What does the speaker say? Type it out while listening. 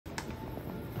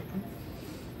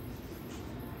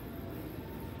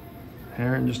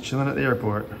Aaron just chilling at the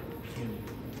airport.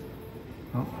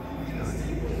 Oh. I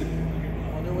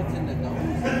wonder what's in the nose.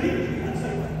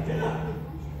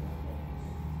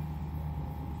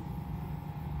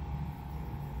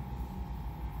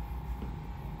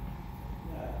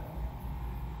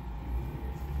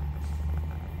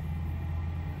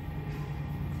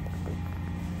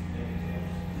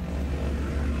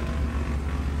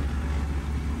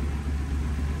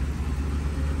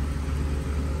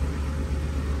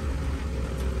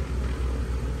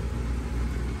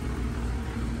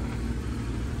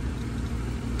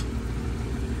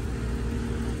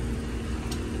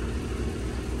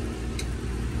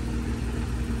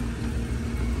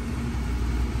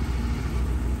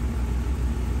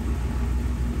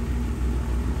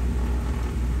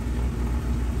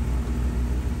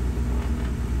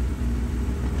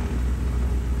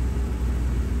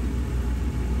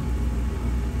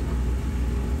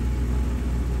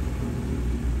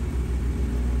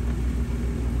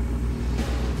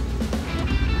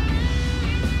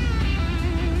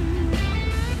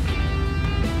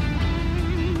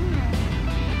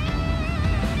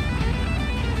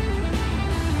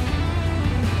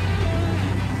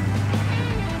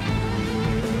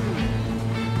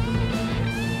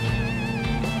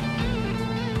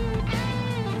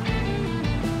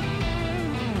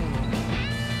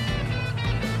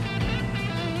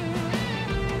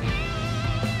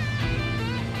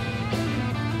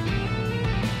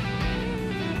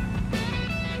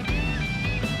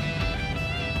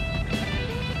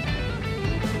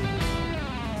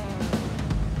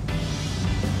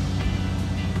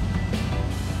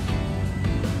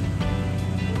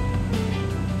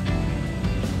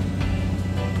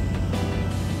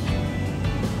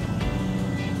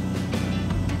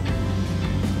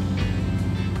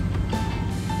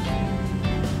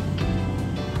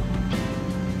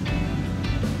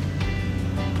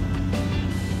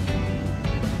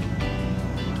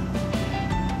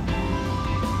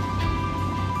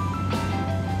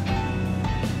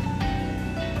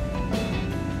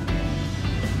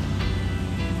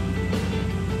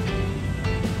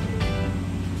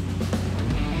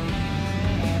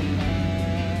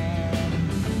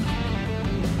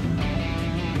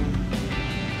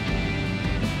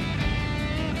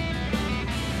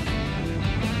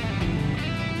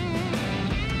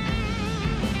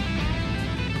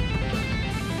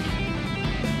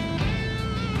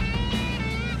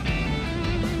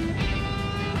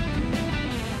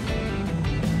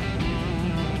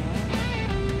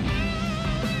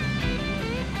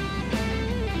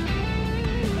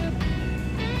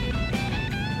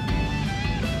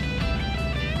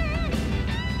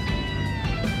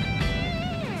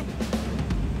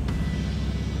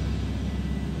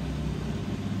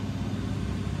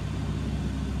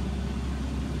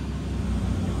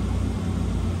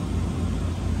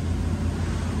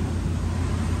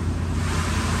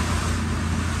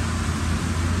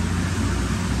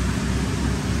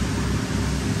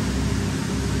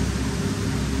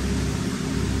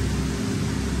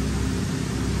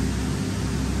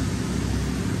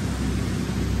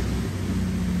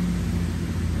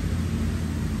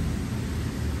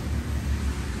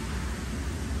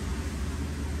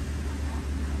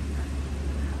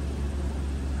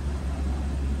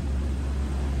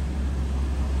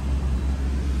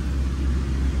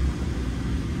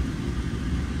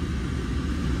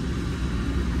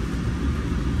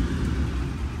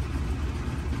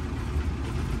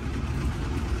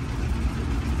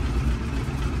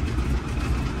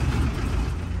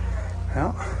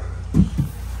 Well,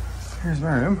 here's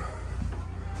my room.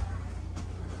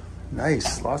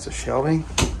 Nice, lots of shelving.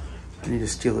 I need to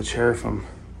steal a chair from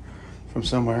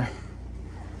somewhere.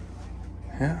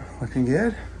 Yeah, looking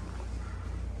good.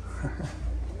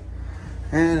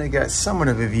 And I got somewhat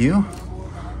of a view.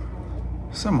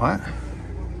 Somewhat.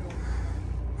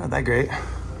 Not that great.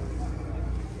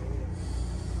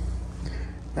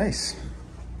 Nice.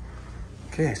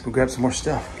 Okay, let's go grab some more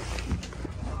stuff.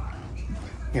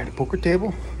 Got a poker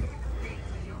table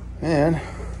and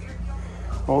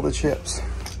all the chips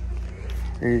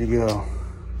ready to go.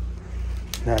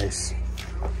 Nice.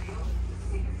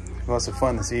 Lots of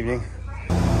fun this evening.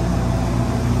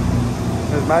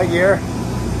 There's my gear.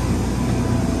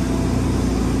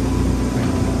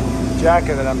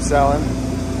 Jacket that I'm selling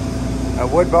at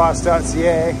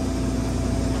woodboss.ca.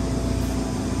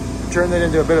 Turned it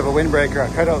into a bit of a windbreaker.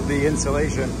 I cut out the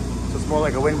insulation, so it's more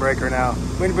like a windbreaker now.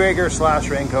 Windbreaker slash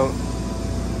raincoat.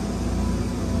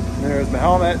 And there's my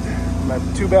helmet, my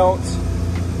 2 belts.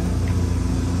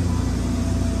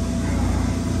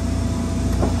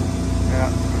 Yeah.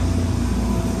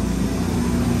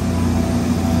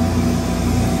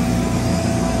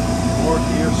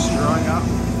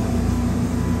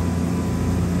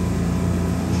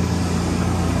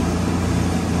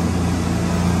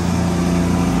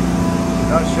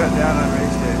 down on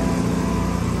race day.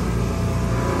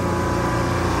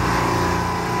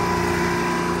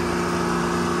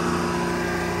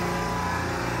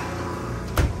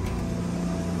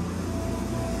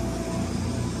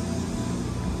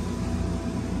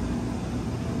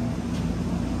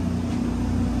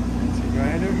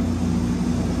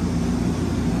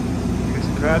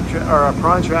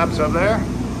 Prawn traps up there.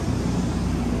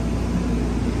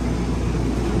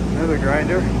 Another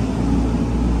grinder.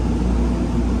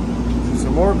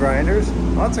 Some more grinders.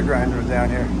 Lots of grinders down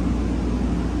here.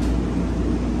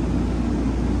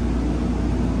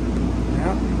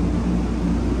 Yeah.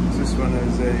 This one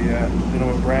is a, I don't know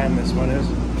what brand this one is.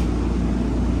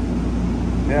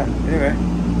 Yeah, anyway.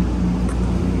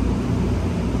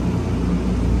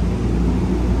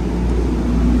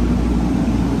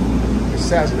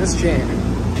 Size of this chain.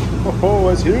 Oh,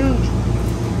 it's huge.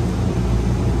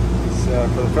 It's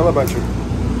for the filibuster.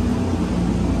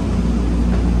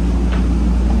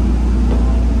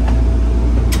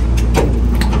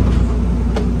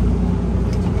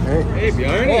 Hey,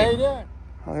 Bjarne. Hey, how you doing?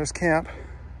 Oh, there's camp.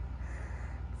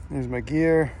 There's my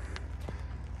gear.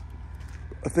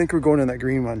 I think we're going in that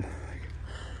green one.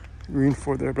 Green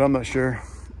Ford there, but I'm not sure.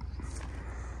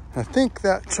 I think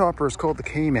that chopper is called the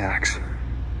K-Max.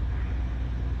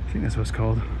 I think that's what it's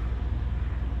called.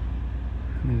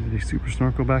 And there's a super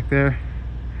snorkel back there.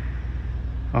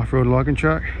 Off-road logging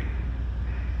truck.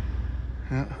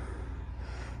 Yeah.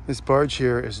 This barge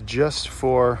here is just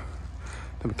for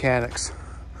the mechanics.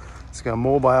 It's got a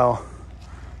mobile,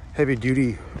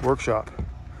 heavy-duty workshop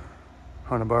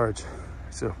on a barge.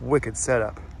 It's a wicked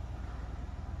setup.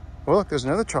 Oh, look, there's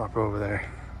another chopper over there.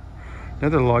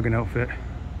 Another logging outfit.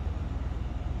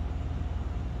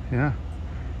 Yeah.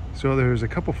 So there's a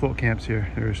couple float camps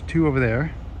here. There's two over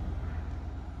there.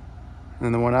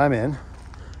 And the one I'm in.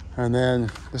 And then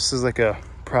this is like a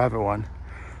private one.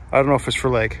 I don't know if it's for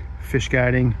like fish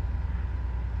guiding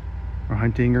or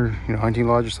hunting or, you know, hunting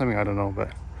lodge or something. I don't know,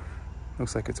 but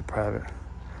looks like it's a private.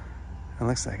 It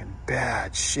looks like in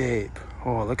bad shape.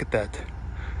 Oh, look at that.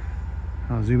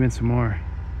 I'll zoom in some more.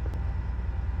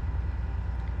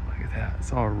 Look at that.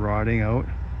 It's all rotting out.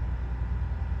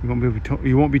 You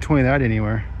won't be towing that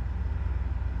anywhere.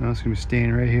 No, it's gonna be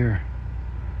staying right here.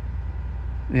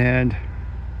 And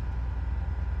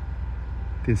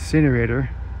the incinerator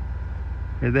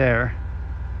right there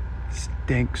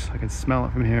stinks. I can smell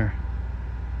it from here.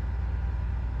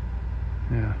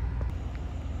 Yeah.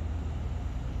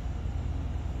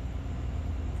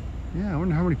 Yeah, I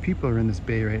wonder how many people are in this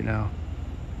bay right now.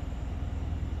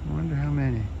 I wonder how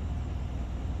many.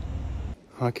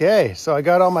 Okay, so I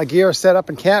got all my gear set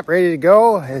up in camp, ready to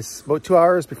go. It's about 2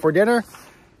 hours before dinner.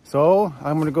 So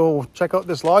I'm gonna go check out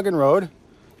this logging road.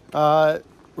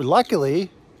 Luckily,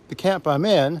 the camp I'm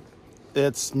in,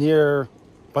 it's near a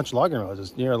bunch of logging roads.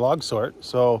 It's near a log sort.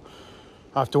 So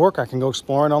after work, I can go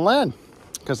exploring on land.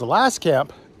 Because the last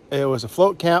camp, it was a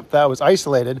float camp that was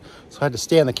isolated. So I had to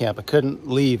stay in the camp. I couldn't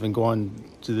leave and go on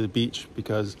to the beach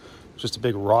because it was just a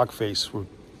big rock face.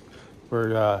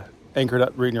 We're anchored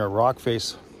up right near a rock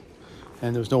face.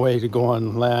 And there was no way to go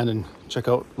on land and check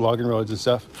out logging roads and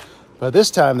stuff. But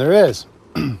this time there is.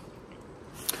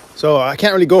 So I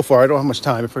can't really go far. I don't have much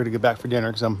time before I get back for dinner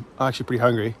because I'm actually pretty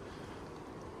hungry.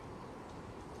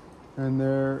 And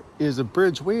there is a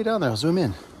bridge way down there. I'll zoom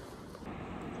in.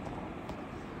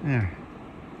 There.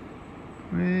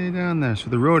 Way down there.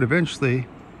 So the road eventually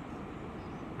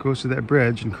goes to that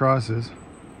bridge and crosses.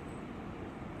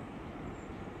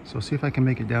 So I'll see if I can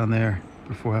make it down there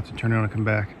before I have to turn around and come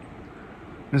back.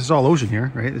 This is all ocean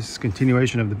here, right? This is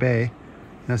continuation of the bay.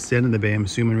 That's the end of the bay, I'm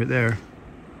assuming, right there.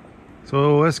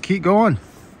 So let's keep going.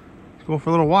 Let's go for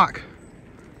a little walk.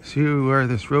 See where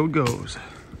this road goes.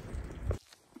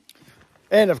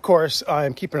 And of course,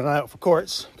 I'm keeping an eye out for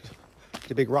quartz.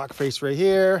 The big rock face right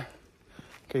here.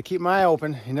 Gotta keep my eye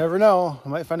open. You never know. I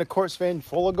might find a quartz vein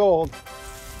full of gold.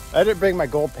 I didn't bring my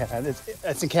gold pan.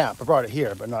 It's in camp. I brought it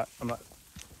here, but I'm not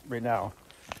right now.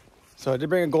 So I did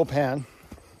bring a gold pan.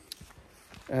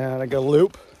 And I got a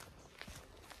loop.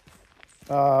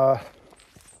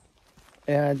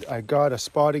 And I got a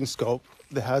spotting scope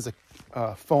that has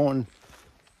a phone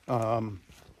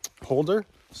holder,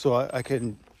 so I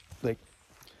can like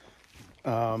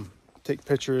take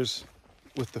pictures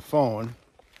with the phone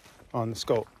on the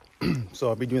scope. So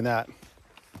I'll be doing that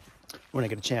when I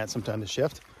get a chance sometime this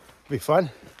shift. It'll be fun,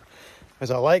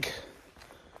 as I like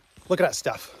looking at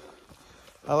stuff.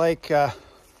 I like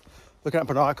looking at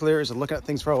binoculars and looking at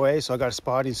things far away, so I got a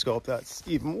spotting scope that's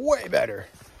even way better.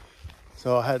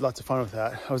 So I had lots of fun with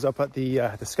that. I was up at the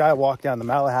Skywalk down the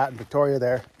Malahat in Victoria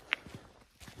there,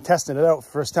 testing it out for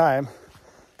the first time.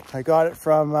 I got it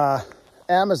from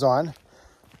Amazon.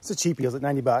 It's a cheapie, it was like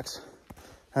 90 bucks.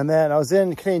 And then I was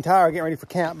in Canadian Tire getting ready for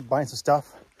camp, buying some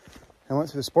stuff. I went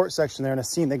through the sports section there and I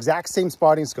seen the exact same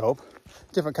spotting scope,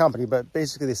 different company, but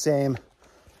basically the same,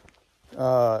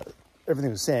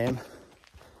 everything was the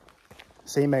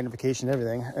same magnification,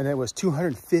 everything. And it was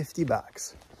 250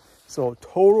 bucks. So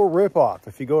total rip-off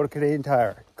if you go to Canadian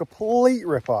Tire, complete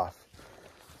rip-off.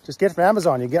 Just get it from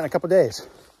Amazon, you get it in a couple days.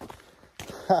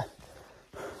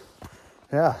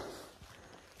 Yeah,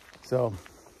 so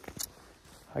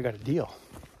I got a deal.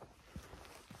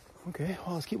 Okay,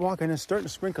 well, let's keep walking. It's starting to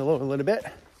sprinkle a little bit.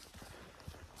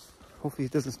 Hopefully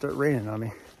it doesn't start raining on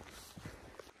me.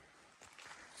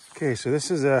 Okay, so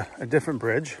this is a different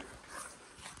bridge.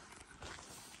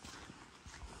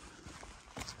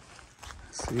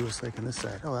 Let's see what it's like on this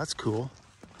side. Oh, that's cool.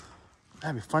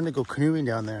 That'd be fun to go canoeing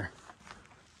down there.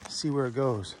 See where it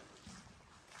goes.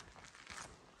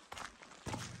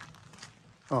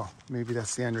 Oh, maybe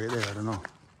that's the end right there. I don't know.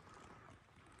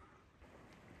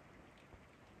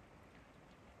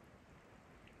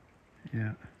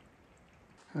 Yeah.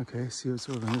 Okay, see what's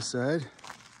over on this side.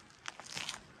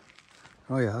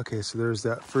 Oh yeah, okay, so there's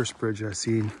that first bridge I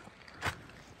seen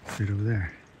right over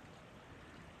there.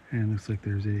 And it looks like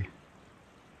there's a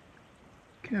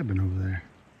cabin over there.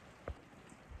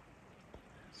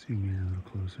 Zoom in a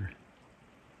little closer.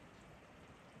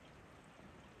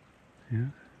 Yeah.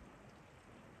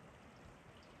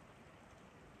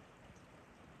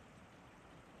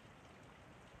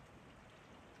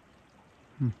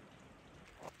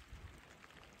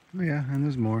 Oh yeah, and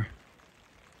there's more.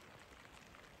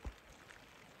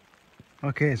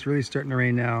 Okay, it's really starting to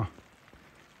rain now.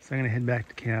 So I'm gonna head back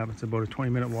to camp. It's about a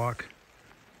 20-minute walk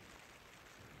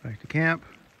back to camp.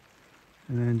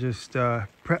 And then just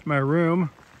prep my room,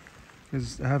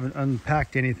 because I haven't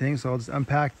unpacked anything. So I'll just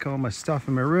unpack all my stuff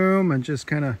in my room and just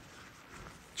kind of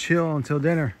chill until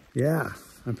dinner. Yeah,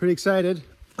 I'm pretty excited.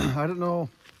 I don't know,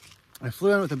 I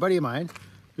flew in with a buddy of mine.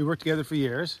 We worked together for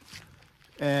years.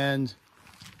 And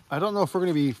I don't know if we're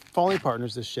going to be falling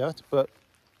partners this shift, but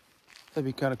that'd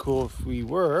be kind of cool if we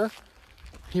were.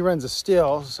 He runs a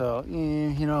still, so,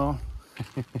 you know.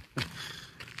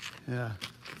 Yeah.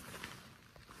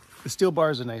 The steel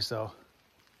bars are nice, though.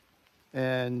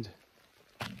 And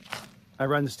I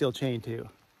run the steel chain, too.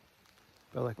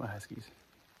 I like my Huskies.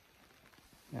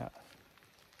 Yeah.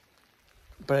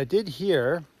 But I did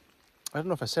hear, I don't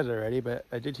know if I said it already, but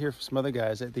I did hear from some other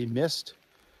guys that they missed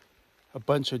a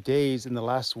bunch of days in the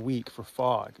last week for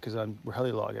fog, because we're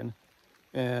heli logging,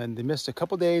 and they missed a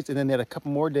couple days, and then they had a couple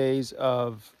more days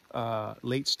of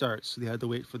late starts, so they had to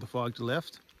wait for the fog to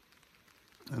lift,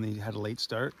 and they had a late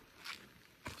start.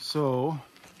 So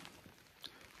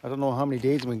I don't know how many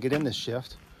days we can get in this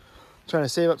shift. I'm trying to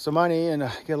save up some money and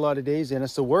get a lot of days in.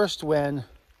 It's the worst when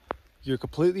you're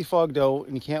completely fogged out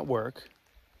and you can't work,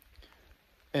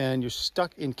 and you're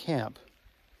stuck in camp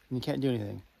and you can't do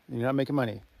anything and you're not making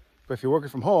money. But if you're working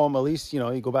from home, at least, you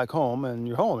know, you go back home and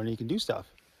you're home and you can do stuff.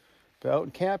 But out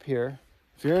in camp here,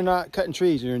 if you're not cutting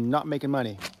trees, you're not making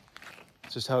money.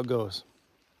 It's just how it goes.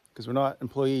 Because we're not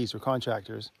employees, we're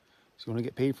contractors. So we want to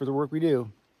get paid for the work we do.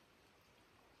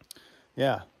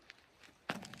 Yeah.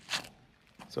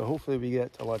 So hopefully we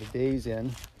get a lot of days in.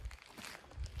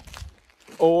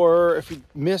 Or if you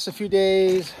miss a few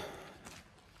days,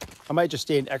 I might just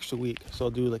stay an extra week. So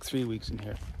I'll do like 3 weeks in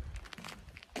here.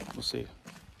 We'll see.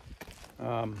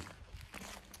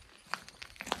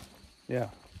 Yeah.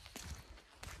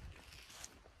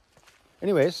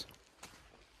 Anyways,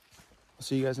 I'll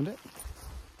see you guys in a bit.